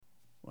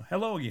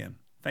Hello again.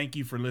 Thank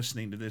you for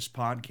listening to this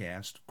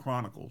podcast,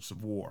 Chronicles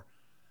of War.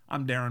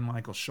 I'm Darren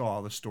Michael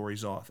Shaw, the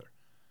story's author.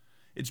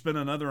 It's been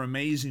another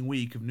amazing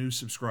week of new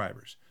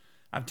subscribers.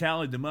 I've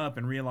tallied them up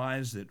and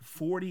realized that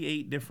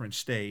 48 different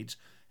states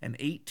and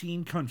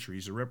 18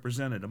 countries are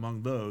represented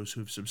among those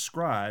who've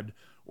subscribed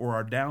or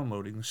are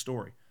downloading the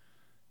story.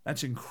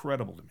 That's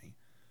incredible to me.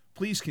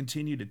 Please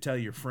continue to tell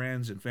your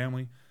friends and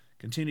family.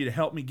 Continue to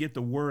help me get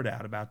the word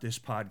out about this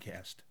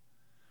podcast.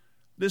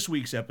 This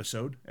week's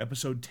episode,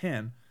 episode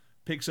 10,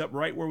 picks up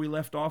right where we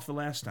left off the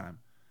last time.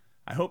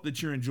 I hope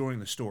that you're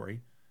enjoying the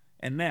story.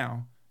 And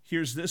now,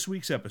 here's this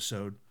week's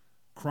episode,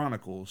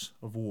 Chronicles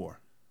of War.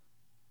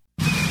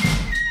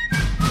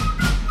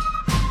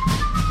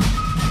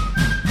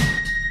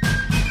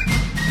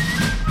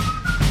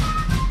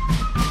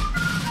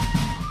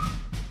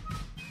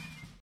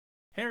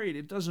 Harriet,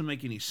 it doesn't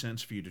make any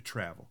sense for you to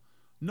travel.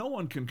 No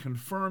one can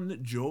confirm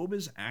that Job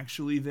is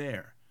actually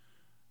there.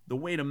 The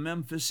way to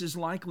Memphis is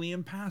likely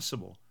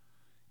impassable.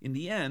 In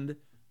the end,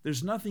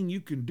 there's nothing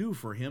you can do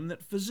for him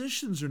that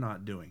physicians are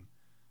not doing.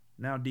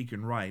 Now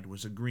Deacon Wright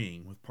was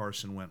agreeing with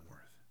Parson Wentworth.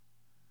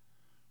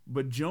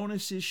 But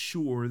Jonas is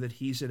sure that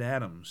he's at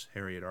Adams,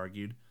 Harriet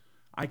argued.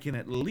 I can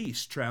at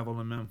least travel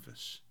to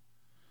Memphis.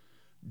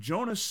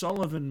 Jonas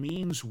Sullivan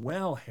means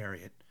well,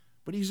 Harriet,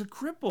 but he's a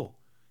cripple.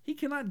 He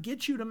cannot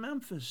get you to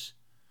Memphis.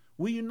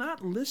 Will you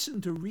not listen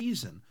to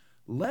reason?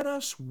 Let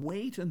us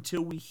wait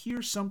until we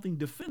hear something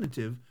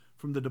definitive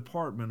from the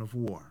Department of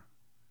War.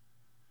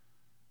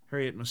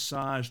 Harriet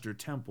massaged her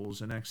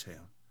temples and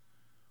exhaled.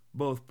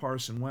 Both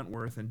Parson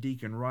Wentworth and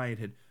Deacon Wright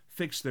had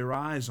fixed their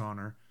eyes on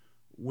her,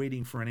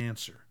 waiting for an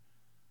answer,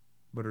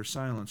 but her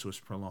silence was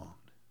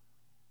prolonged.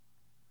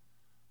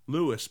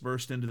 Lewis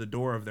burst into the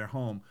door of their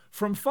home.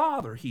 "From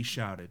Father!" he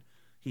shouted.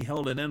 He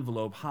held an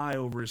envelope high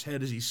over his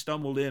head as he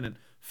stumbled in and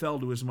fell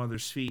to his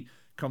mother's feet,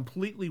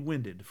 completely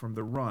winded from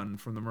the run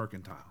from the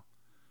mercantile.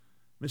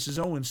 Mrs.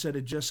 Owen said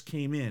it just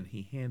came in.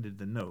 He handed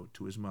the note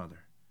to his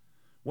mother.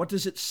 "What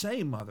does it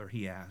say, Mother?"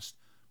 he asked,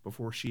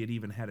 before she had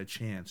even had a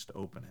chance to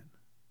open it.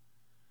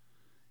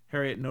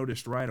 Harriet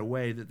noticed right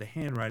away that the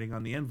handwriting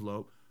on the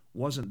envelope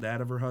wasn't that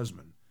of her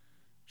husband.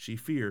 She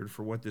feared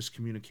for what this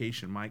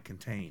communication might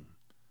contain.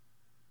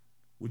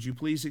 "Would you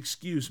please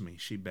excuse me?"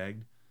 she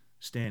begged,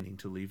 standing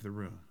to leave the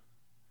room.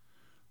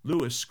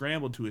 Lewis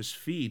scrambled to his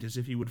feet as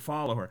if he would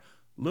follow her.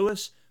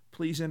 "Lewis,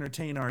 please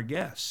entertain our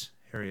guests,"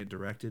 Harriet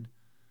directed,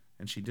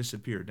 and she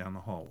disappeared down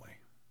the hallway.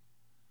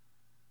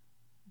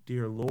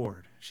 "Dear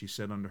Lord," she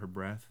said under her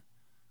breath,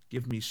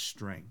 "give me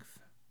strength."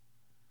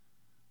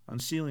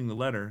 Unsealing the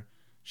letter,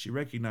 she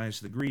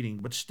recognized the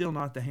greeting, but still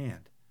not the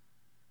hand.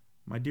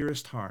 "My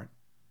dearest heart,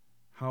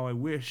 how I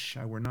wish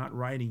I were not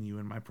writing you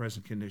in my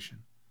present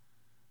condition.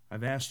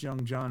 I've asked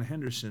young John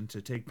Henderson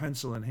to take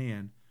pencil in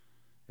hand,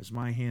 as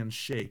my hands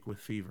shake with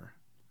fever.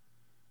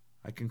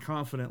 I can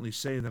confidently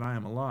say that I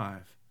am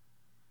alive,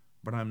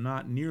 but I'm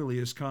not nearly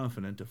as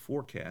confident to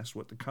forecast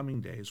what the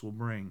coming days will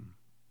bring."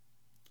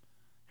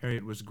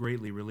 Harriet was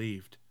greatly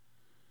relieved.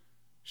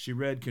 She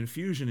read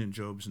confusion in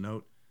Job's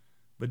note,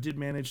 but did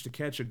manage to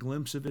catch a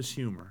glimpse of his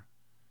humor.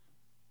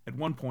 At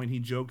one point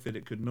he joked that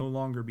it could no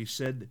longer be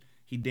said that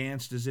he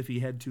danced as if he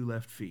had two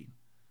left feet.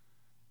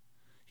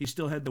 He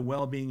still had the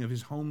well-being of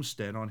his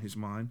homestead on his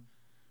mind,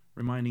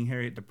 reminding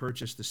Harriet to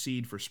purchase the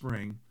seed for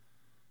spring,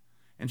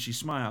 and she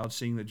smiled,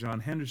 seeing that John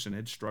Henderson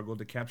had struggled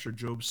to capture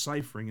Job's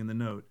ciphering in the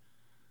note,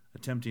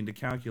 attempting to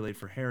calculate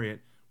for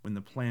Harriet when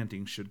the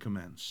planting should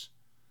commence.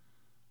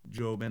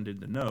 Job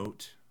ended the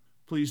note,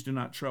 "Please do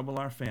not trouble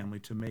our family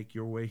to make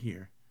your way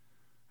here.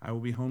 I will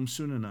be home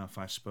soon enough,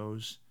 I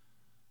suppose.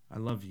 I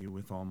love you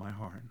with all my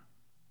heart."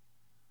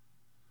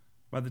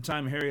 By the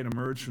time Harriet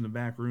emerged from the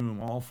back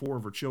room, all four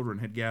of her children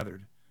had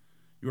gathered.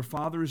 "Your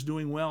father is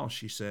doing well,"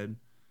 she said,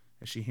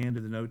 as she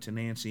handed the note to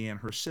Nancy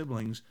and her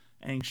siblings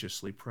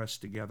anxiously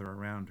pressed together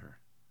around her.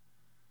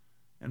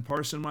 "And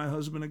Parson, my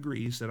husband,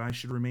 agrees that I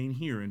should remain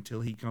here until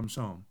he comes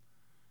home.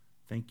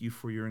 Thank you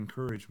for your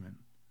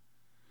encouragement."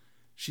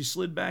 She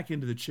slid back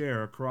into the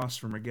chair across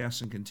from her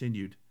guests and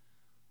continued,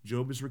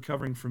 "Job is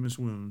recovering from his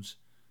wounds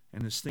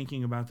and is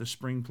thinking about the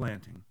spring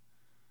planting."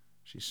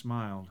 She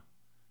smiled,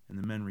 and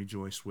the men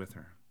rejoiced with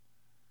her.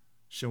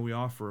 "Shall we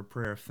offer a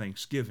prayer of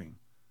thanksgiving?"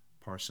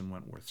 Parson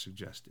Wentworth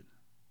suggested.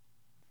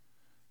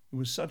 It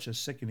was such a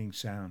sickening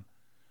sound,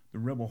 the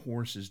rebel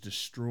horses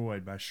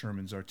destroyed by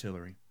Sherman's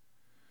artillery.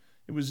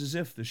 It was as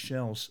if the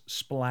shells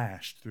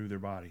splashed through their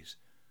bodies.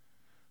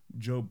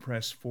 Job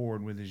pressed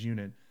forward with his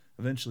unit,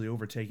 eventually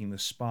overtaking the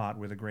spot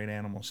where the great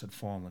animals had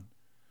fallen,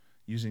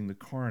 using the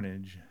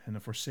carnage and the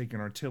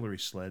forsaken artillery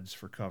sleds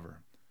for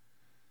cover.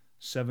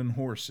 7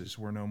 horses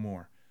were no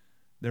more.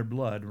 Their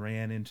blood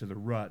ran into the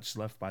ruts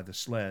left by the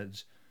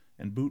sleds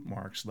and boot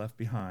marks left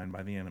behind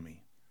by the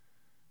enemy.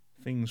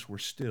 Things were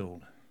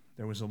stilled.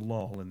 There was a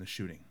lull in the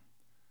shooting.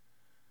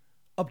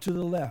 "Up to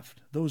the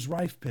left, those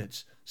rife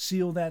pits,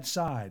 seal that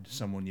side,"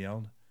 someone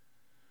yelled.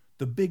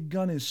 "The big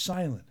gun is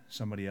silent,"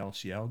 somebody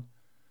else yelled.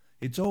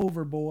 "It's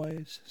over,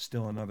 boys,"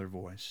 still another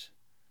voice.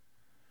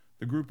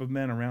 The group of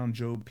men around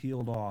Job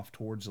peeled off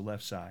towards the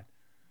left side.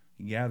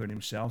 He gathered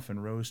himself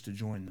and rose to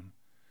join them.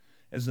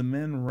 As the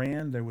men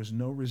ran, there was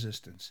no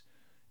resistance.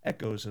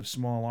 Echoes of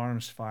small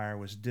arms fire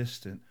was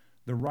distant,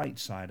 the right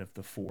side of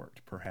the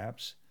fort,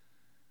 perhaps.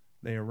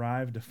 They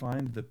arrived to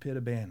find the pit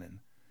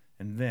abandoned,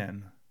 and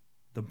then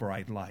the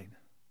bright light.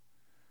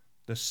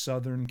 The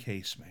southern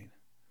casemate.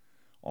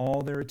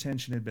 All their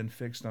attention had been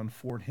fixed on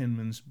Fort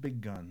Hinman's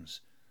big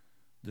guns.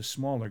 The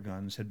smaller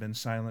guns had been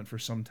silent for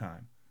some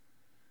time.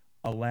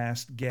 A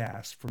last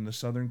gasp from the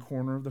southern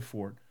corner of the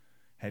fort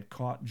had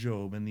caught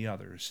Job and the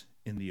others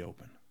in the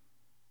open.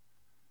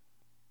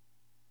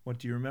 "What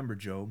do you remember,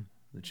 Job?"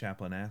 the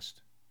chaplain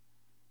asked.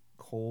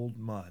 "Cold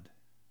mud."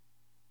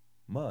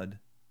 "Mud?"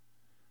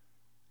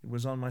 "It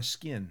was on my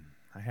skin.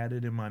 I had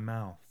it in my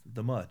mouth.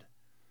 The mud."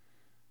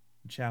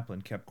 The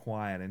chaplain kept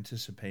quiet,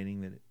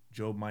 anticipating that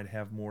Job might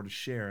have more to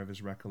share of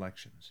his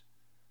recollections.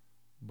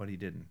 But he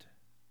didn't.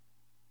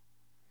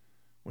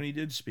 When he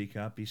did speak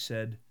up, he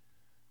said,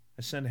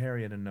 "I sent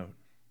Harriet a note.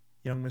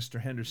 Young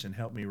Mr. Henderson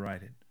helped me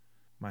write it.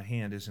 My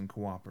hand isn't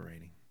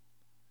cooperating.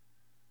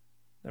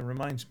 That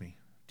reminds me,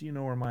 do you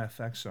know where my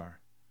effects are?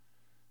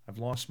 I've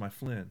lost my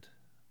flint,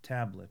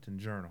 tablet, and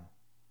journal."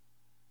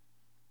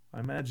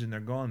 "I imagine they're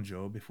gone,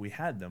 Job. If we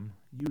had them,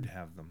 you'd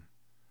have them."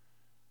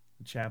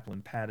 The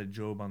chaplain patted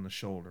Job on the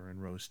shoulder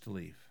and rose to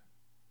leave.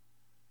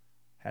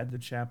 Had the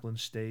chaplain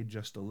stayed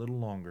just a little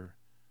longer,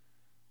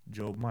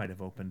 Job might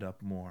have opened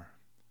up more.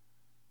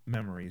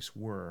 Memories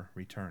were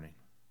returning.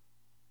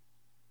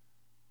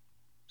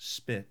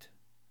 Spit.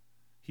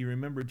 He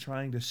remembered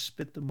trying to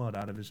spit the mud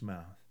out of his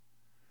mouth.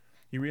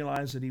 He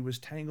realized that he was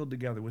tangled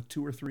together with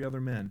 2 or 3 other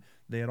men.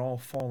 They had all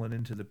fallen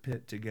into the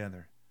pit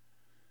together.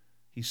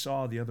 He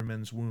saw the other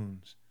men's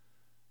wounds,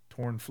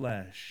 torn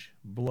flesh,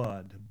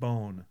 blood,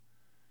 bone.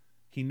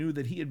 He knew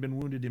that he had been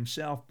wounded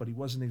himself, but he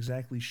wasn't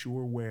exactly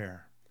sure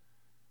where.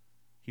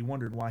 He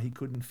wondered why he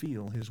couldn't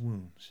feel his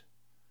wounds.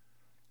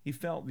 He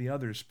felt the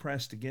others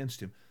pressed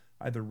against him,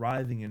 either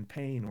writhing in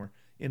pain or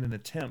in an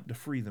attempt to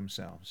free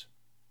themselves.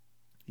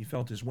 He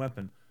felt his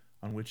weapon,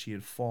 on which he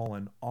had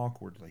fallen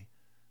awkwardly,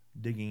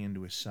 digging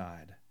into his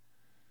side.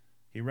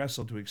 He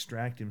wrestled to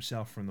extract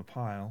himself from the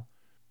pile.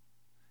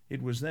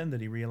 It was then that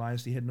he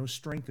realized he had no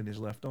strength in his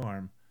left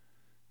arm,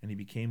 and he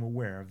became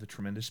aware of the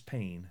tremendous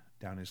pain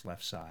down his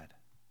left side.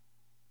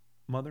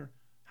 "Mother,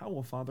 how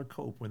will Father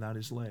cope without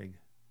his leg?"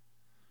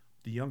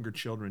 The younger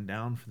children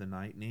down for the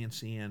night,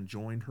 Nancy Ann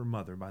joined her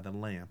mother by the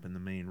lamp in the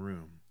main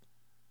room.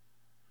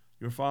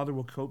 "Your father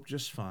will cope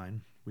just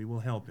fine. We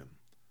will help him."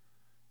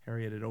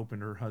 Harriet had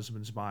opened her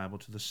husband's Bible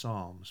to the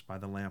Psalms by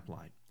the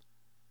lamplight.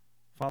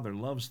 "Father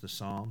loves the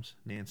Psalms."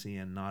 Nancy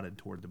Ann nodded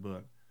toward the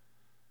book.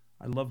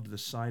 "I loved the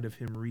sight of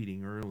him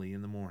reading early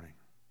in the morning."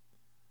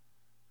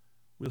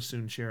 "We'll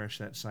soon cherish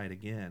that sight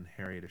again,"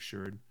 Harriet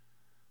assured,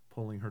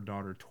 pulling her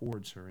daughter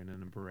towards her in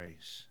an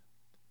embrace.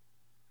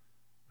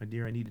 "My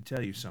dear, I need to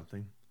tell you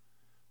something.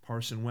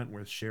 Parson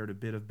Wentworth shared a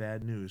bit of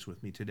bad news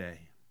with me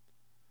today."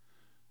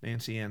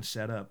 Nancy Ann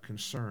sat up.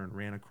 Concern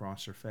ran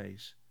across her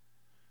face.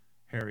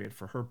 Harriet,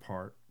 for her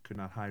part, could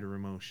not hide her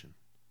emotion.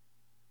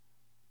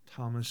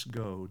 "Thomas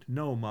Goad."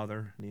 "No,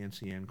 Mother,"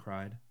 Nancy Ann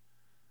cried.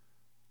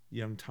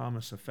 Young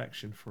Thomas'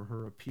 affection for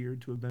her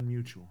appeared to have been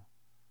mutual.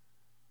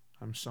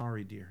 "I'm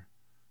sorry, dear.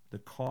 The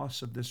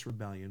cost of this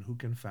rebellion, who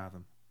can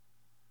fathom?"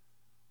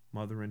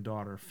 Mother and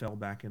daughter fell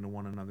back into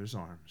one another's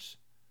arms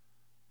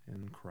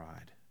and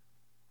cried.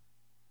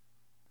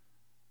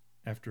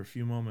 After a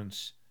few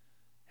moments,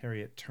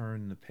 Harriet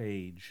turned the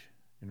page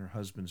in her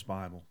husband's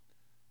Bible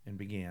and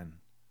began,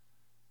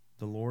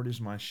 "The Lord is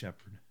my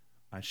shepherd,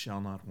 I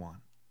shall not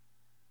want.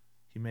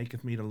 He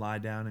maketh me to lie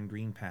down in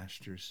green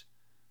pastures.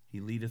 He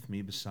leadeth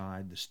me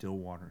beside the still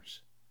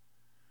waters.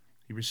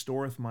 He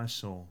restoreth my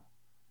soul.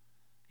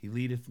 He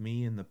leadeth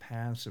me in the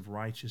paths of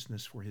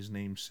righteousness for his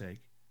name's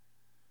sake.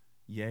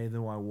 Yea,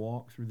 though I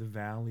walk through the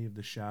valley of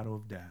the shadow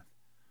of death,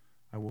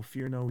 I will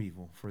fear no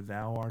evil, for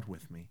thou art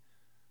with me.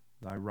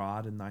 Thy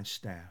rod and thy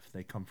staff,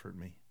 they comfort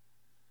me.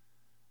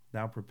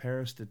 Thou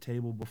preparest a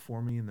table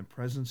before me in the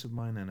presence of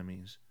mine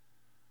enemies.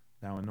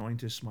 Thou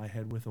anointest my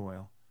head with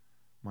oil.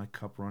 My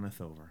cup runneth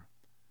over.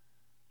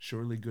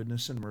 Surely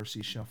goodness and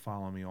mercy shall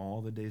follow me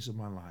all the days of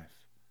my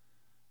life,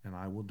 and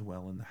I will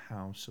dwell in the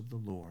house of the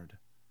Lord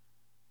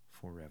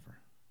forever."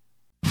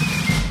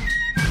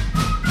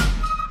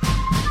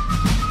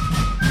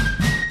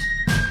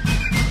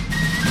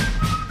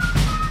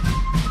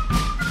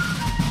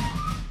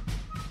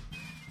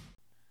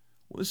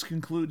 Well, this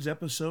concludes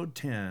episode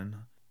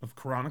 10 of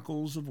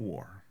Chronicles of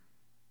War.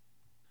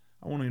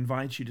 I want to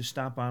invite you to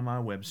stop by my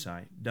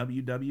website,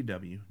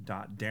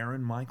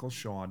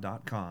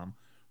 www.darrenmichaelshaw.com,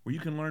 where you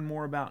can learn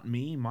more about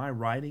me, my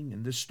writing,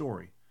 and this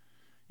story.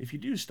 If you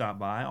do stop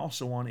by, I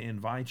also want to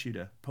invite you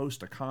to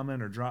post a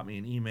comment or drop me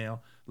an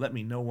email. Let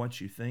me know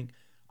what you think.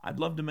 I'd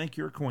love to make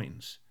your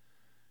acquaintance.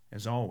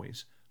 As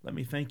always, let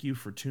me thank you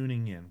for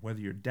tuning in, whether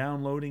you're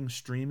downloading,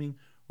 streaming,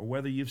 or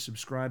whether you've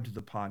subscribed to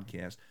the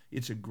podcast.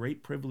 It's a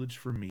great privilege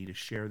for me to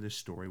share this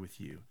story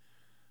with you.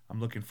 I'm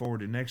looking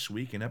forward to next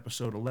week in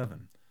episode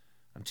 11.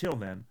 Until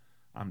then,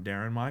 I'm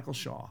Darren Michael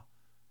Shaw.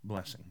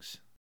 Blessings.